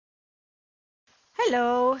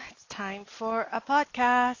Hello, it's time for a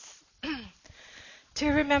podcast to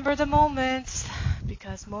remember the moments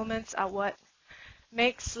because moments are what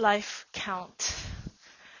makes life count.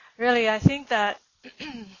 Really, I think that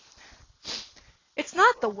it's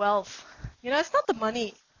not the wealth, it's not the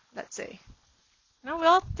money, let's say. We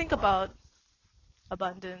all think about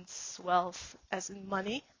abundance, wealth as in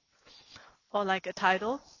money or like a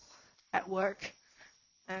title at work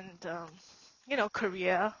and,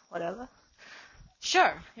 career, whatever.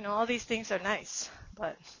 Sure, all these things are nice,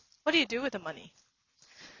 but what do you do with the money?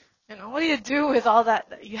 What do you do with all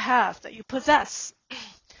that you have, that you possess?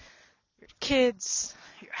 Your kids,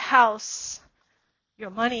 your house,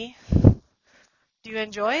 your money. Do you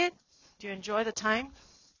enjoy it? Do you enjoy the time?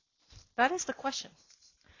 That is the question.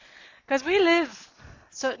 Because we live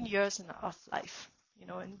certain years of life,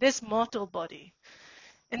 in this mortal body,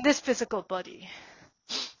 in this physical body.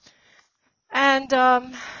 And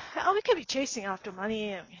we can be chasing after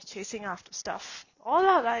money and chasing after stuff all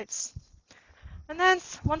our lives. And then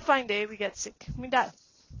one fine day we get sick. We die.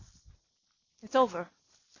 It's over.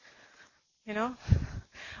 You know,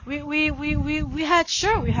 we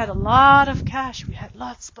had a lot of cash, we had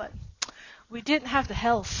lots, but we didn't have the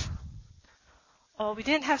health, or we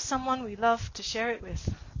didn't have someone we loved to share it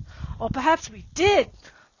with, or perhaps we did,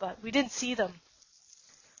 but we didn't see them,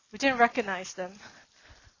 we didn't recognize them,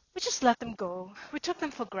 we just let them go, we took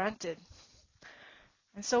them for granted,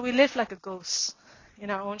 and so we lived like a ghost in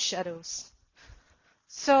our own shadows.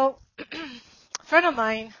 So, a friend of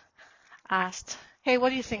mine asked, "Hey, what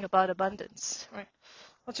do you think about abundance? Right?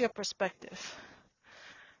 What's your perspective?"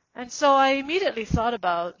 And so I immediately thought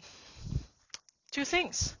about two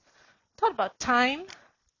things. Thought about time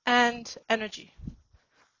and energy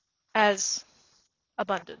as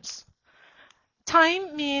abundance.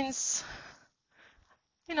 Time means,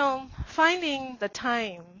 finding the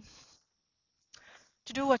time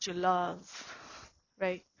to do what you love,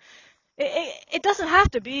 right? It doesn't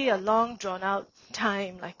have to be a long drawn out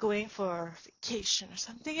time like going for vacation or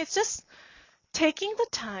something. It's just taking the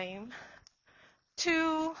time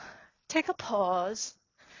to take a pause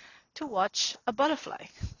to watch a butterfly.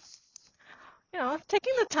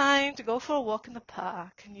 Taking the time to go for a walk in the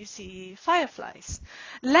park and you see fireflies.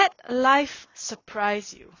 Let life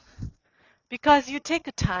surprise you because you take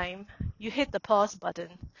a time, you hit the pause button,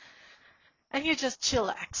 and you just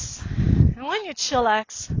chillax. And when you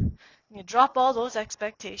chillax, you drop all those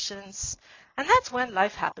expectations, and that's when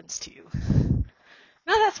life happens to you.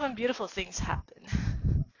 That's when beautiful things happen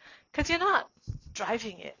because you're not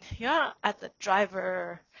driving it. You're not at the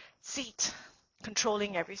driver seat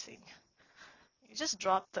controlling everything. You just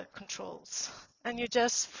drop the controls and you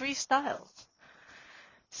just freestyle.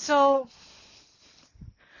 So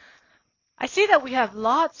I see that we have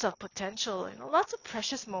lots of potential, lots of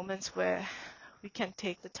precious moments where we can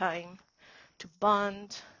take the time to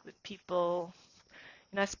bond with people.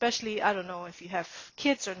 Especially, I don't know if you have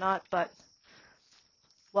kids or not, but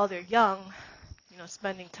while they're young,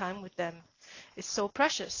 spending time with them is so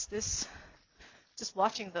precious. Just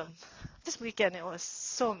watching them. This weekend, it was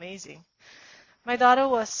so amazing. My daughter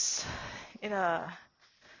was in a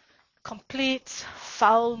complete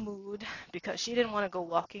foul mood because she didn't want to go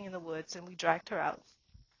walking in the woods and we dragged her out.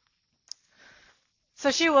 So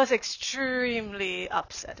she was extremely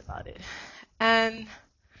upset about it. And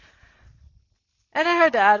then her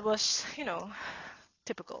dad was,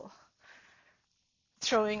 typical,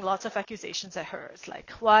 throwing lots of accusations at her. It's like,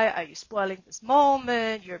 why are you spoiling this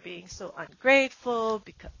moment? You're being so ungrateful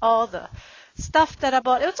because all the stuff that I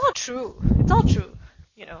bought, it's all true. It's all true.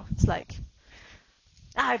 It's like,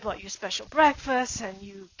 I bought you special breakfast and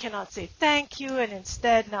you cannot say thank you, and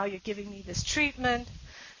instead now you're giving me this treatment.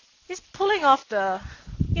 He's pulling off the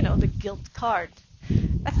guilt card.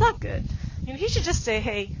 That's not good. He should just say,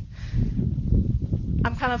 hey,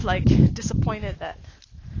 I'm kind of like disappointed that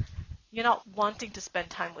you're not wanting to spend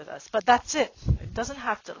time with us. But that's it. It doesn't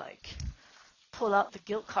have to like pull out the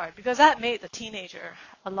guilt card because that made the teenager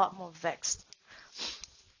a lot more vexed.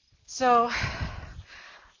 So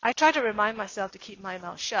I try to remind myself to keep my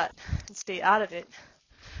mouth shut and stay out of it.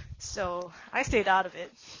 So I stayed out of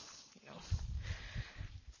it.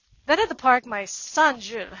 Then at the park, my son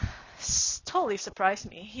Jules totally surprised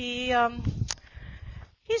me.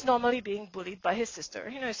 He's normally being bullied by his sister.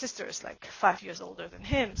 His sister is like 5 years older than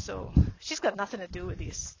him, so she's got nothing to do with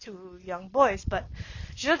these two young boys. But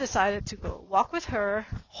Jules decided to go walk with her,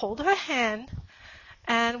 hold her hand,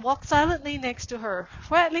 and walk silently next to her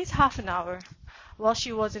for at least half an hour while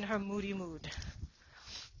she was in her moody mood.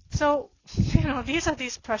 So, these are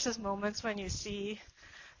these precious moments when you see,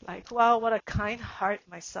 like, wow, what a kind heart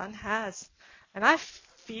my son has. And I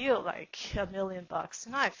feel like $1 million.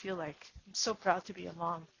 I feel like I'm so proud to be a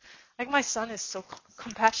mom. Like my son is so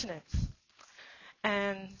compassionate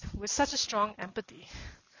and with such a strong empathy.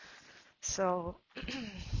 So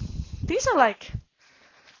these are like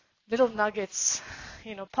little nuggets,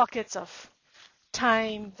 pockets of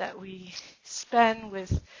time that we spend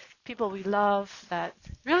with people we love that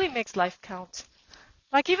really makes life count.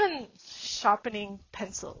 Like even sharpening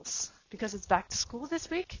pencils because it's back to school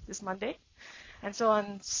this Monday. And so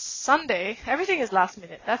on Sunday, everything is last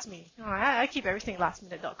minute. That's me. I keep everything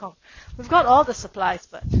lastminute.com. We've got all the supplies,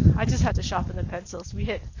 but I just had to sharpen the pencils. We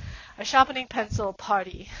hit a sharpening pencil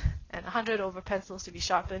party and 100 over pencils to be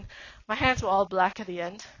sharpened. My hands were all black at the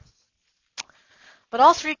end. But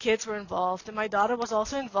all three kids were involved, and my daughter was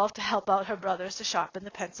also involved to help out her brothers to sharpen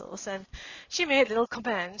the pencils. And she made little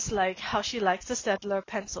comments like how she likes the Staedtler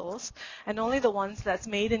pencils, and only the ones that's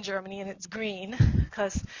made in Germany and it's green,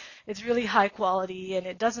 because it's really high quality and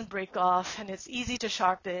it doesn't break off and it's easy to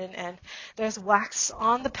sharpen and there's wax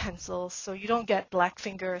on the pencils so you don't get black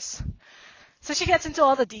fingers. So she gets into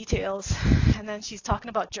all the details, and then she's talking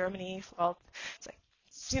about Germany. Well, it's like,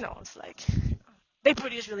 it's like they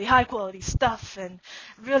produce really high quality stuff and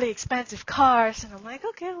really expensive cars. And I'm like,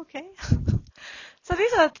 okay, okay. So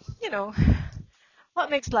these are,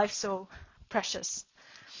 what makes life so precious.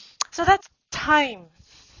 So that's time.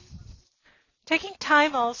 Taking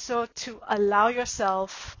time also to allow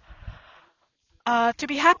yourself to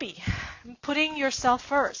be happy, putting yourself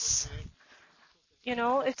first.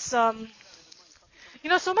 It's so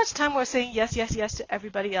much time we're saying yes, yes, yes to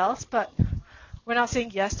everybody else, but we're not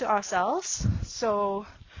saying yes to ourselves. So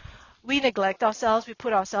we neglect ourselves. We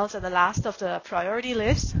put ourselves at the last of the priority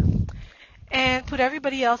list and put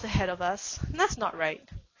everybody else ahead of us. And that's not right.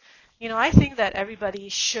 I think that everybody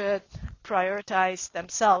should prioritize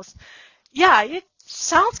themselves. Yeah, it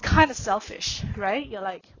sounds kind of selfish, right? You're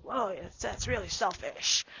like, whoa, that's really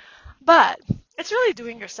selfish. But it's really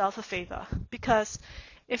doing yourself a favor, because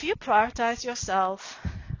if you prioritize yourself,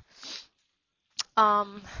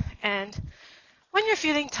 and when you're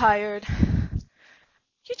feeling tired,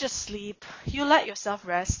 you just sleep, you let yourself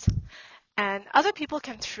rest, and other people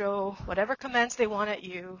can throw whatever comments they want at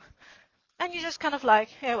you, and you just kind of like,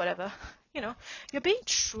 hey, whatever. You're being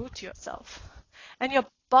true to yourself, and your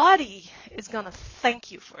body is gonna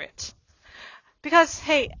thank you for it. Because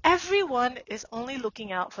hey, everyone is only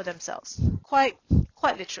looking out for themselves, quite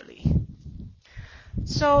literally.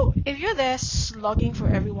 So if you're there slogging for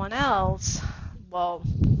everyone else, well,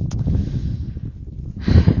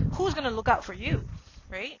 who's gonna look out for you,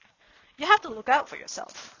 right? You have to look out for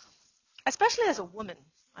yourself, especially as a woman,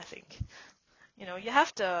 I think. You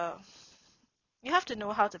have to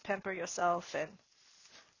know how to pamper yourself and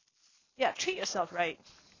yeah, treat yourself right.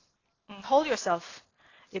 Hold yourself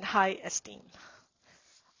in high esteem.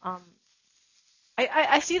 Um,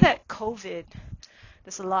 I see that COVID,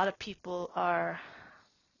 there's a lot of people are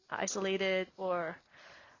isolated or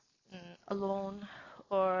alone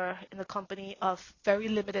or in the company of very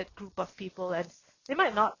limited group of people, and they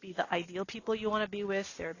might not be the ideal people you want to be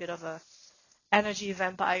with. They're a bit of a energy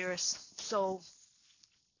vampires. So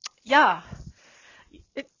yeah,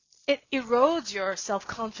 it it erodes your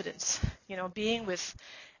self-confidence, being with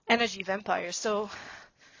energy vampires. So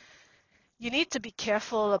you need to be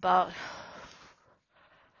careful about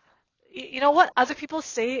what other people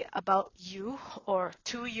say about you or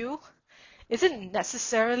to you isn't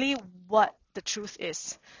necessarily what the truth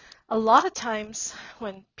is. A lot of times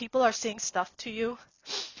when people are saying stuff to you,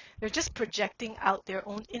 they're just projecting out their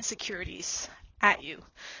own insecurities at you.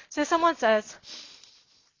 So if someone says,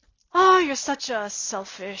 oh, you're such a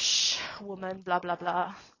selfish woman, blah, blah,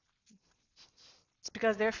 blah. It's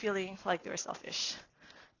because they're feeling like they're selfish.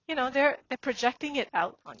 They're projecting it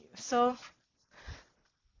out on you. So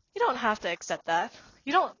you don't have to accept that.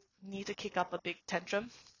 You don't need to kick up a big tantrum.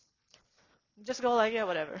 Just go like, yeah,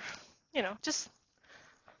 whatever. Just,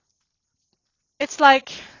 it's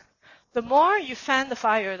like the more you fan the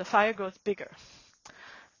fire grows bigger.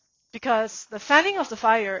 Because the fanning of the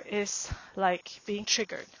fire is like being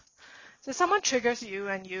triggered. So if someone triggers you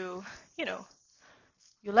and you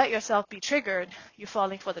let yourself be triggered, you're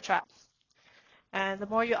falling for the trap. And the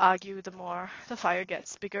more you argue, the more the fire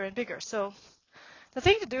gets bigger and bigger. So the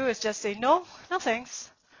thing to do is just say, no, no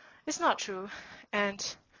thanks. It's not true.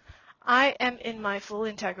 And I am in my full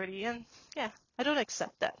integrity. And yeah, I don't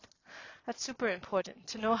accept that. That's super important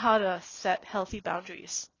to know how to set healthy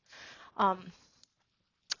boundaries.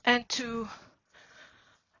 And to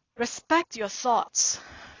respect your thoughts,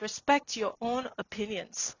 respect your own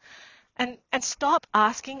opinions, and stop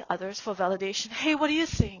asking others for validation. Hey, what do you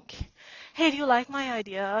think? Hey, do you like my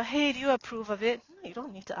idea? Hey, do you approve of it? You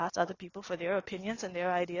don't need to ask other people for their opinions and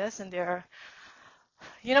their ideas and their,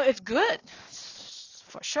 it's good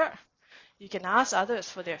for sure. You can ask others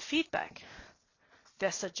for their feedback,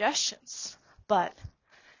 their suggestions. But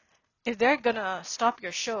if they're gonna stop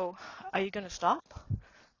your show, are you gonna stop?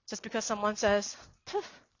 Just because someone says, "Pff,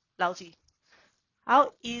 lousy."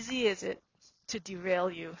 How easy is it to derail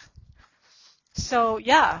you? So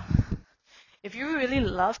yeah, if you really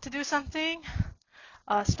love to do something,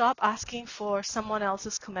 stop asking for someone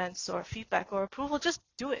else's comments or feedback or approval. Just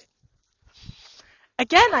do it.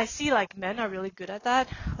 Again, I see like men are really good at that.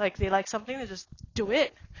 Like they like something, they just do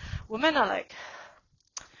it. Women are like,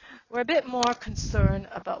 we're a bit more concerned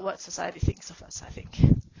about what society thinks of us, I think.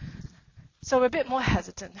 So we're a bit more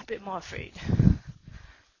hesitant, a bit more afraid.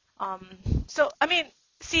 Um, I mean,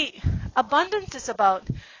 see, abundance is about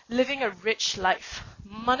living a rich life,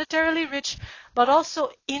 monetarily rich, but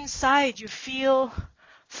also inside you feel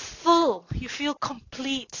full, you feel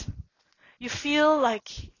complete, you feel like,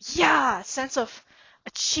 yeah, a sense of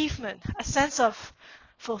achievement, a sense of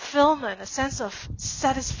fulfillment, a sense of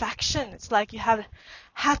satisfaction. It's like you have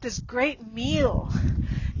had this great meal.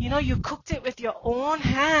 You cooked it with your own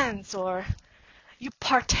hands, or you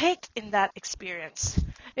partake in that experience.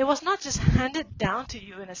 It was not just handed down to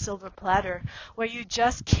you in a silver platter where you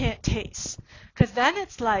just can't taste. Because then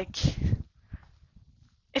it's like,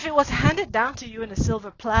 if it was handed down to you in a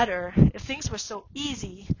silver platter, if things were so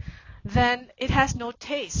easy, then it has no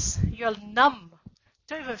taste. You're numb.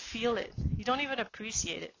 You don't even feel it. You don't even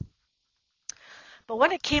appreciate it. But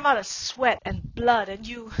when it came out of sweat and blood and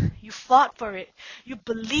you fought for it, you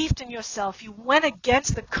believed in yourself, you went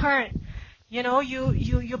against the current,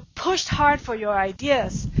 you pushed hard for your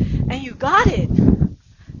ideas and you got it.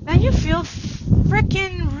 Then you feel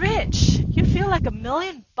freaking rich. You feel like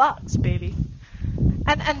 $1,000,000, baby.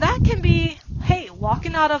 And that can be, hey,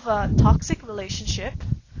 walking out of a toxic relationship,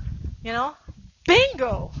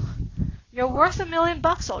 bingo! You're worth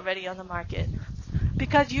 $1,000,000 already on the market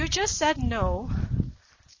because you just said no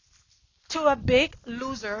to a big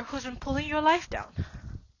loser who's been pulling your life down.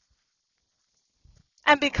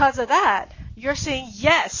 And because of that, you're saying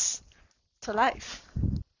yes to life.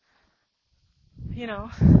 You know,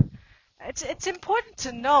 it's important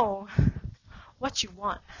to know what you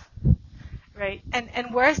want, right?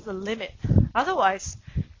 And where's the limit? Otherwise,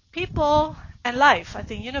 people and life, I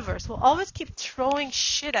think universe, will always keep throwing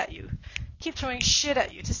shit at you. Keep throwing shit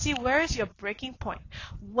at you to see where is your breaking point.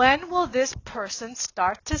 When will this person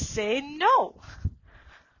start to say no?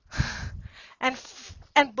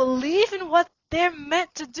 And believe in what they're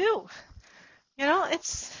meant to do.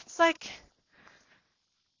 It's like,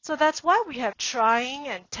 so that's why we have trying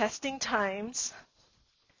and testing times.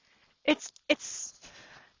 It's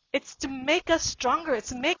to make us stronger. It's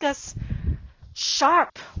to make us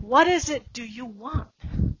sharp. What is it do you want?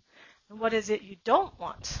 And what is it you don't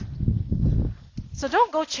want? So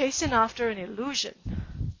don't go chasing after an illusion.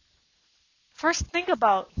 First think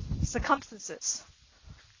about circumstances.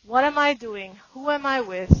 What am I doing? Who am I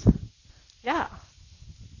with? Yeah.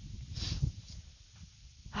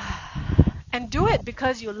 And do it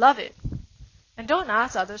because you love it. And don't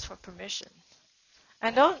ask others for permission.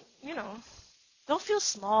 And don't feel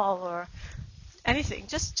small or anything.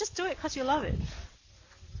 Just do it because you love it.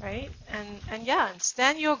 Right? And yeah, and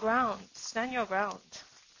stand your ground. Stand your ground.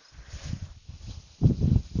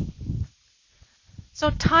 So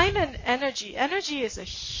time and energy. Energy is a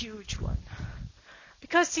huge one.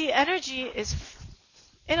 Because see, energy is,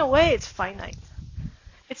 in a way, it's finite.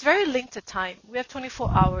 It's very linked to time. We have 24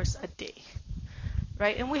 hours a day,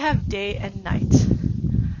 right? And we have day and night.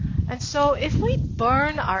 And so if we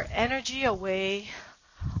burn our energy away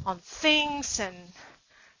on things and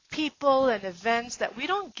people and events that we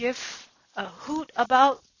don't give a hoot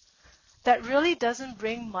about, that really doesn't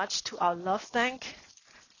bring much to our love bank,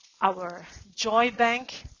 our joy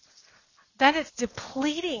bank, then it's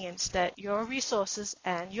depleting instead your resources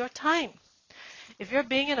and your time. If you're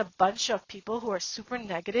being in a bunch of people who are super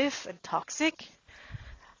negative and toxic,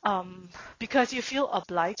 because you feel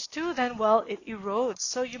obliged to, then well, it erodes.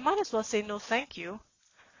 So you might as well say no thank you.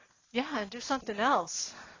 Yeah, and do something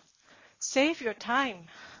else. Save your time.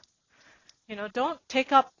 Don't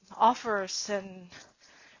take up offers and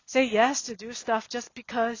say yes to do stuff just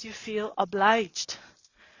because you feel obliged.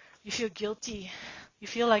 You feel guilty. You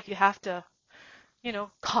feel like you have to,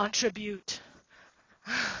 contribute.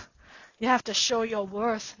 You have to show your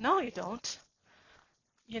worth. No, you don't.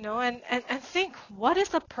 And think, what is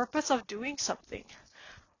the purpose of doing something?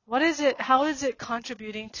 What is it? How is it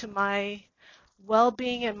contributing to my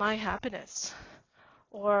well-being and my happiness?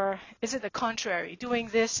 Or is it the contrary? Doing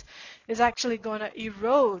this is actually going to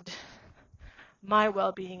erode my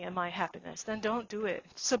well-being and my happiness, then don't do it.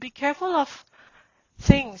 So be careful of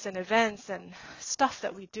things and events and stuff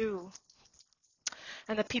that we do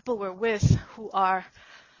and the people we're with who are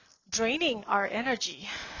draining our energy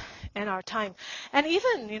and our time. And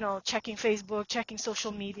even, checking Facebook, checking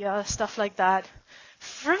social media, stuff like that,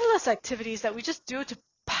 frivolous activities that we just do to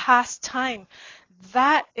pass time,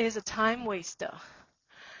 that is a time waster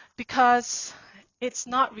because it's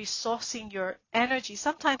not resourcing your energy.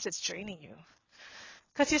 Sometimes it's draining you.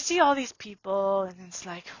 Because you see all these people and it's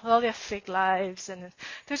like, well, they're fake lives and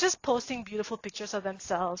they're just posting beautiful pictures of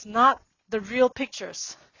themselves, not the real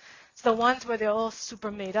pictures. It's the ones where they're all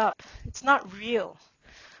super made up. It's not real.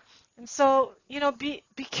 And so, be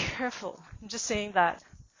careful. I'm just saying that.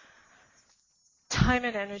 Time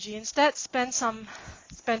and energy. Instead, spend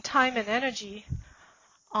time and energy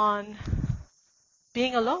on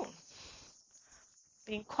being alone,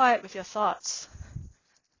 being quiet with your thoughts.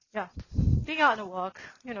 Yeah. Being out on a walk,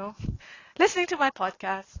 listening to my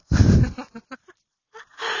podcast.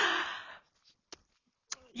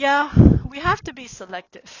 Yeah, we have to be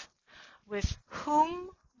selective with whom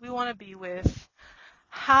we want to be with,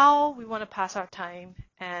 how we want to pass our time,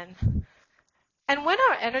 and when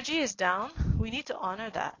our energy is down, we need to honor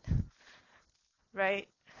that, right?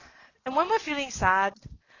 And when we're feeling sad,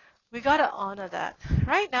 we gotta honor that.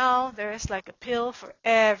 Right now, there's like a pill for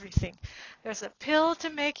everything. There's a pill to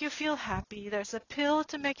make you feel happy. There's a pill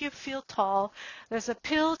to make you feel tall. There's a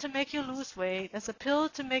pill to make you lose weight. There's a pill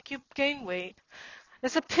to make you gain weight.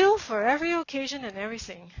 There's a pill for every occasion and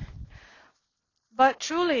everything. But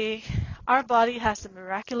truly, our body has the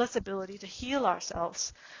miraculous ability to heal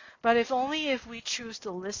ourselves. But if we choose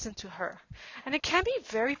to listen to her. And it can be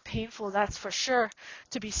very painful, that's for sure,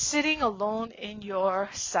 to be sitting alone in your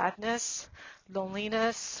sadness,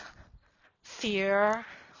 loneliness, fear,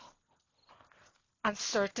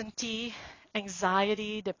 uncertainty,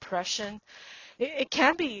 anxiety, depression. It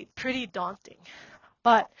can be pretty daunting.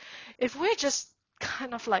 But if we're just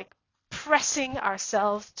kind of like pressing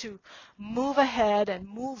ourselves to move ahead and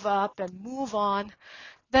move up and move on,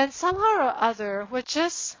 then somehow or other we're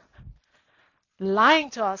just lying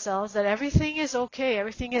to ourselves that everything is okay.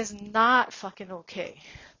 Everything is not fucking okay.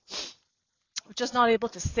 We're just not able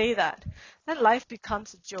to say that. Then life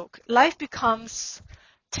becomes a joke. Life becomes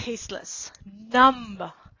tasteless,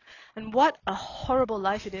 numb. And what a horrible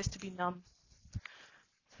life it is to be numb.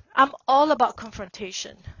 I'm all about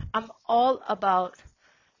confrontation. I'm all about,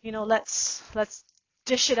 let's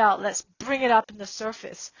dish it out. Let's bring it up in the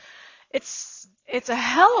surface. It's a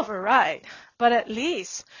hell of a ride, but at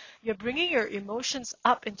least you're bringing your emotions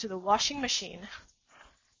up into the washing machine.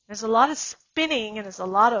 There's a lot of spinning and there's a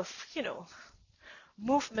lot of,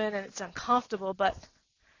 movement and it's uncomfortable, but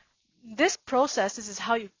this is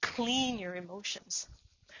how you clean your emotions.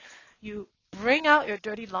 You bring out your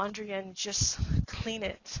dirty laundry and just clean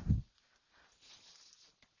it.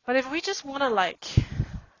 But if we just want to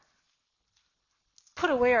put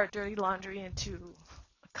away our dirty laundry into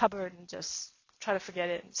a cupboard and just try to forget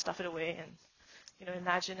it and stuff it away and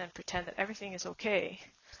imagine and pretend that everything is okay,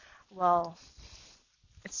 well,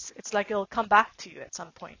 it's like it'll come back to you at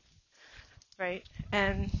some point, right?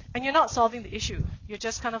 And you're not solving the issue. You're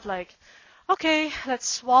just kind of like, okay, let's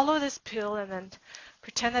swallow this pill and then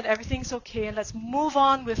pretend that everything's okay and let's move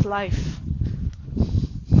on with life.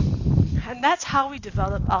 And that's how we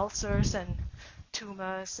develop ulcers and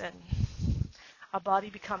tumors and our body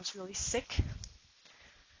becomes really sick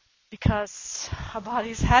because our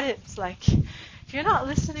body's had it. It's like if you're not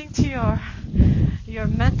listening to your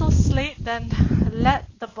mental slate, then let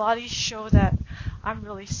the body show that I'm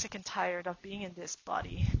really sick and tired of being in this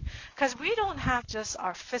body. Because we don't have just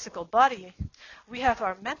our physical body. We have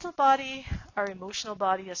our mental body, our emotional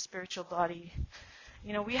body, a spiritual body.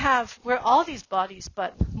 We're all these bodies,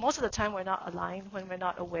 but most of the time we're not aligned when we're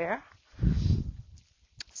not aware.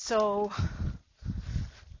 So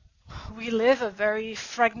we live a very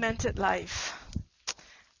fragmented life.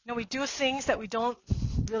 We do things that we don't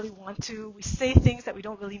really want to. We say things that we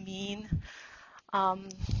don't really mean. Um,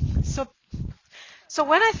 so, so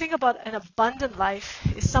when I think about an abundant life,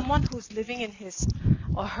 is someone who's living in his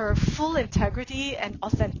or her full integrity and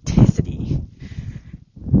authenticity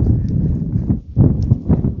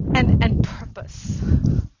and purpose.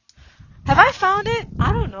 Have I found it?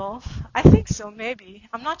 I don't know. I think so, maybe.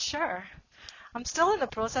 I'm not sure. I'm still in the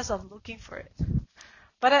process of looking for it.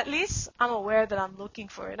 But at least I'm aware that I'm looking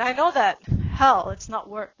for it. I know that, hell, it's not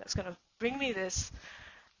work that's going to bring me this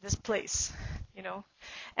place,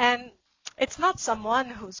 And it's not someone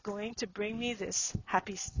who's going to bring me this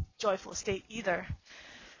happy, joyful state either.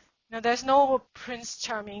 There's no Prince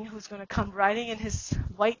Charming who's going to come riding in his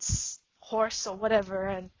white horse or whatever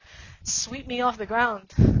and sweep me off the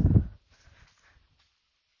ground.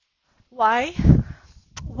 Why?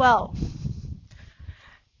 Well,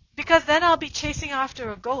 because then I'll be chasing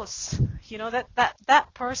after a ghost. That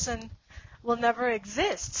person will never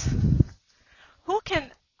exist. Who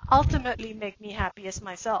can ultimately make me happy is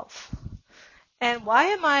myself. And why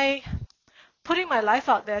am I putting my life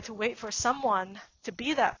out there to wait for someone to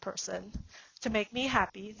be that person to make me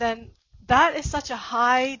happy? Then that is such a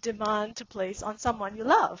high demand to place on someone you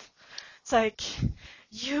love. It's like,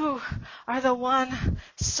 you are the one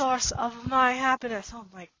source of my happiness. Oh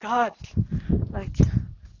my God. Like,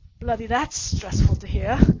 bloody, that's stressful to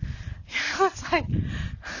hear. It's like,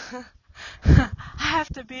 I have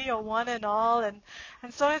to be your one and all, and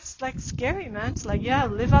so it's like scary, man. It's like, yeah,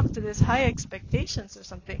 live up to this high expectations or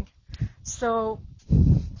something. So,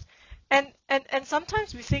 and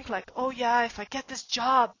sometimes we think like, oh yeah, if I get this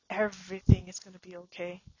job, everything is gonna be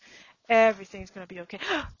okay. Everything's gonna be okay.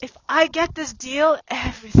 If I get this deal,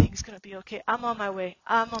 everything's gonna be okay. I'm on my way.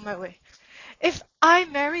 I'm on my way. If I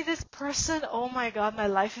marry this person, oh my God, my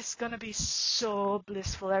life is gonna be so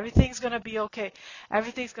blissful. Everything's gonna be okay.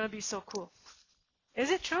 Everything's gonna be so cool.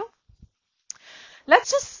 Is it true?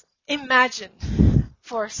 Let's just imagine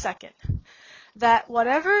for a second that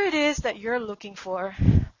whatever it is that you're looking for,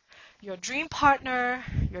 your dream partner,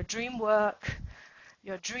 your dream work,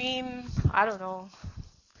 your dream, I don't know,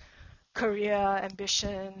 career,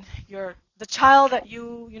 ambition, the child that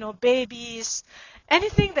babies,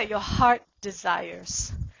 anything that your heart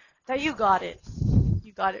desires, that you got it.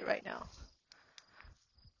 You got it right now.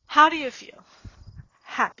 How do you feel?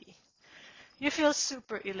 Happy. You feel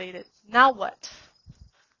super elated. Now what?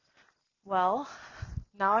 Well,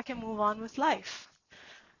 now I can move on with life.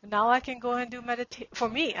 Now I can go and do meditation. For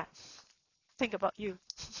me, think about you.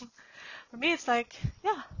 For me, it's like,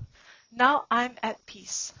 yeah, now I'm at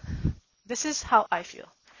peace. This is how I feel.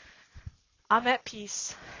 I'm at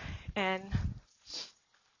peace and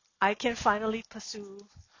I can finally pursue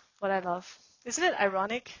what I love. Isn't it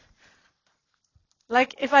ironic?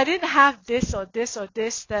 Like if I didn't have this or this or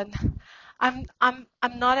this, then I'm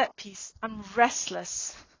not at peace. I'm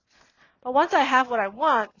restless. But once I have what I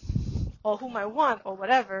want, or whom I want, or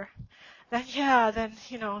whatever, then yeah,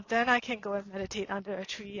 then I can go and meditate under a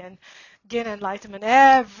tree and gain enlightenment.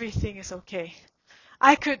 Everything is okay.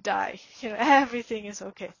 I could die. Everything is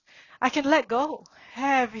okay. I can let go.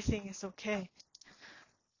 Everything is okay.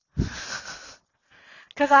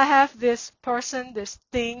 Because I have this person, this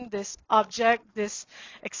thing, this object, this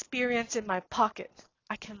experience in my pocket.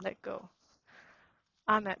 I can let go.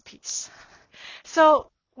 I'm at peace.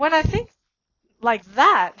 So when I think like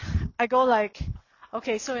that, I go like,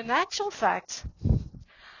 okay, so in actual fact,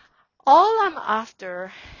 all I'm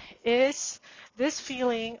after is this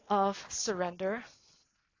feeling of surrender,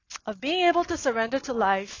 of being able to surrender to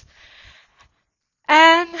life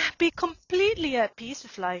and be completely at peace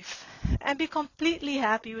with life and be completely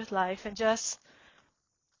happy with life and just,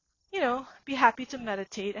 be happy to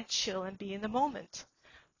meditate and chill and be in the moment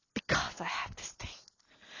because I have this thing.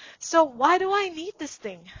 So why do I need this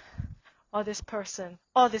thing or this person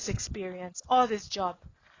or this experience or this job?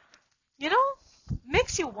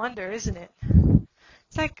 Makes you wonder, isn't it?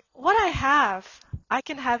 It's like what I have, I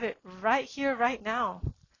can have it right here, right now.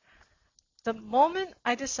 The moment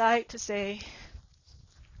I decide to say,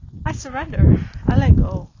 I surrender, I let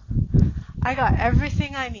go. I got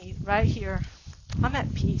everything I need right here. I'm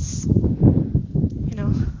at peace.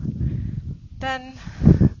 Then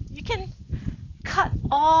you can cut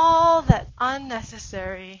all that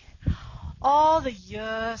unnecessary, all the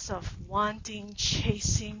years of wanting,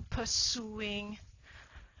 chasing, pursuing,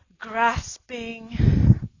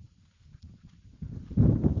 grasping,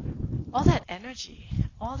 all that energy,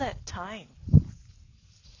 all that time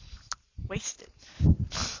wasted.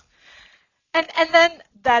 And then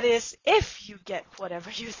that is if you get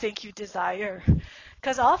whatever you think you desire.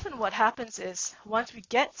 Because often what happens is once we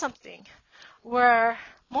get something, we're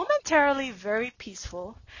momentarily very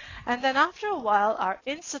peaceful, and then after a while our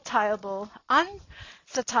unsatiable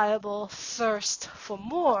thirst for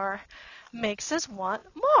more makes us want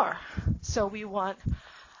more. So we want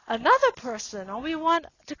another person, or we want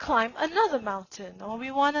to climb another mountain, or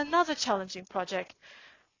we want another challenging project,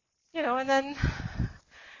 and then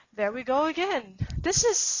there we go again. This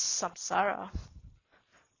is samsara,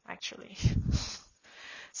 actually.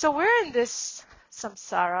 So we're in this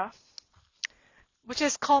samsara, which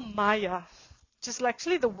is called Maya, which is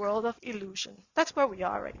actually the world of illusion. That's where we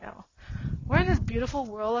are right now. We're in this beautiful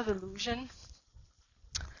world of illusion.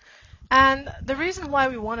 And the reason why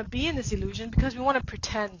we want to be in this illusion, because we want to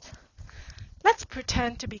pretend. Let's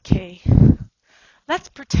pretend to be Kay. Let's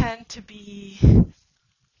pretend to be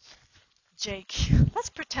Jake. Let's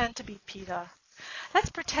pretend to be Peter. Let's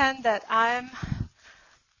pretend that I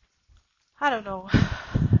don't know,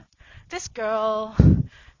 this girl,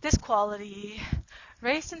 this quality,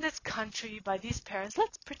 raised in this country by these parents.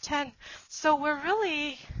 Let's pretend. So we're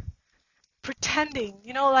really pretending,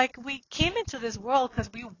 like we came into this world because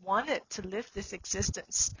we wanted to live this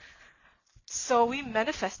existence. So we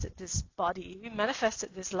manifested this body, we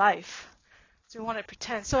manifested this life. So we want to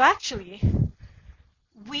pretend. So actually,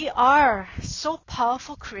 we are so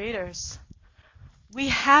powerful creators. We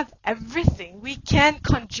have everything. We can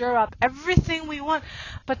conjure up everything we want.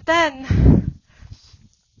 But then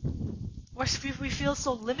we feel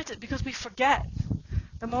so limited because we forget.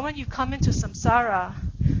 The moment you come into samsara,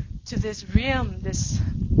 to this realm, this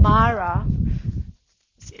Mara,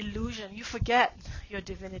 this illusion, you forget your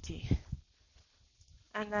divinity.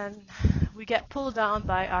 And then we get pulled down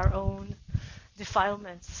by our own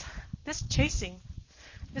defilements. This chasing,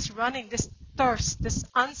 this running, this thirst, this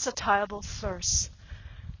unsatiable thirst,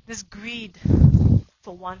 this greed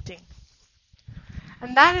for wanting.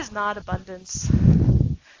 And that is not abundance.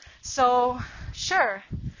 So, sure,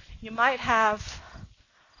 you might have,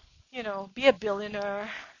 be a billionaire,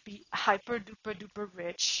 be hyper duper duper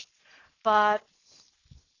rich, but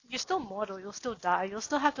you're still mortal, you'll still die, you'll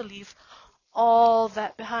still have to leave all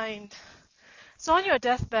that behind. So on your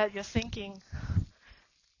deathbed, you're thinking,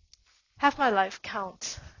 have my life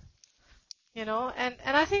count, and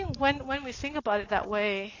I think when we think about it that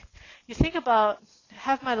way, you think about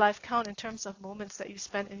have my life count in terms of moments that you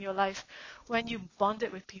spent in your life when you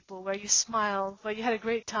bonded with people, where you smiled, where you had a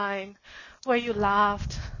great time, where you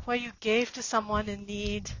laughed, where you gave to someone in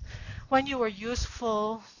need, when you were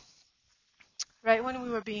useful, right? When we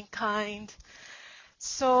were being kind.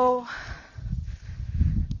 So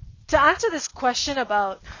to answer this question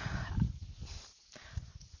about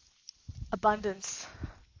abundance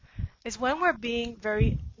is when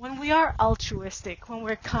we are altruistic, when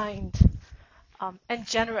we're kind, and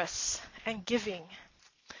generous and giving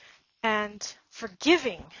and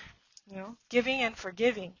forgiving, giving and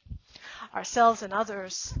forgiving ourselves and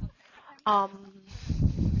others, um,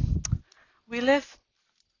 we live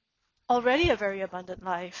already a very abundant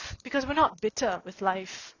life because we're not bitter with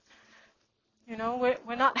life.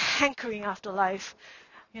 We're not hankering after life.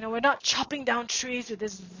 We're not chopping down trees with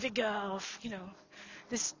this vigor of,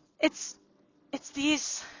 this. It's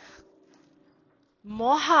these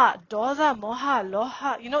moha, dosa, moha,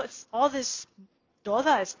 loha. It's all this.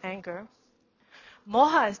 Dosa is anger.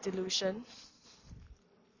 Moha is delusion.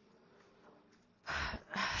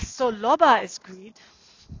 So loba is greed.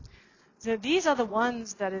 So these are the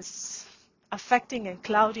ones that is affecting and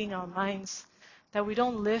clouding our minds, that we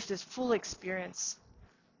don't live this full experience.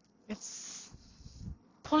 It's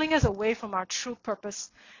pulling us away from our true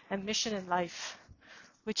purpose and mission in life,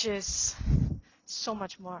 which is so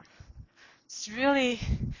much more. It's really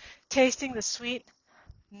tasting the sweet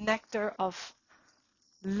nectar of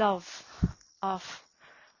love, of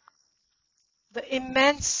the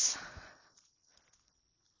immense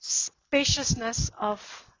spaciousness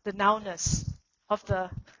of the nowness, of the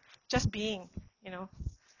just being, you know.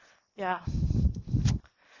 Yeah.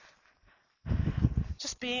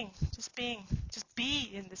 Just being, just being, just be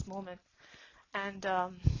in this moment. And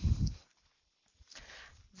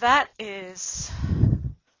that is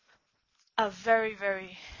a very,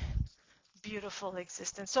 very beautiful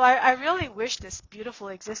existence. So I really wish this beautiful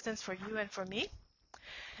existence for you and for me,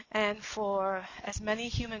 and for as many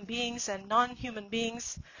human beings and non-human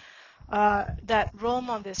beings that roam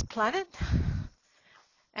on this planet.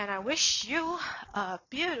 And I wish you a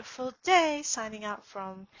beautiful day. Signing out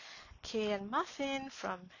from Kay and Muffin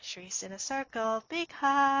from Shri's Inner Circle. Big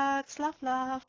hugs. Love, love.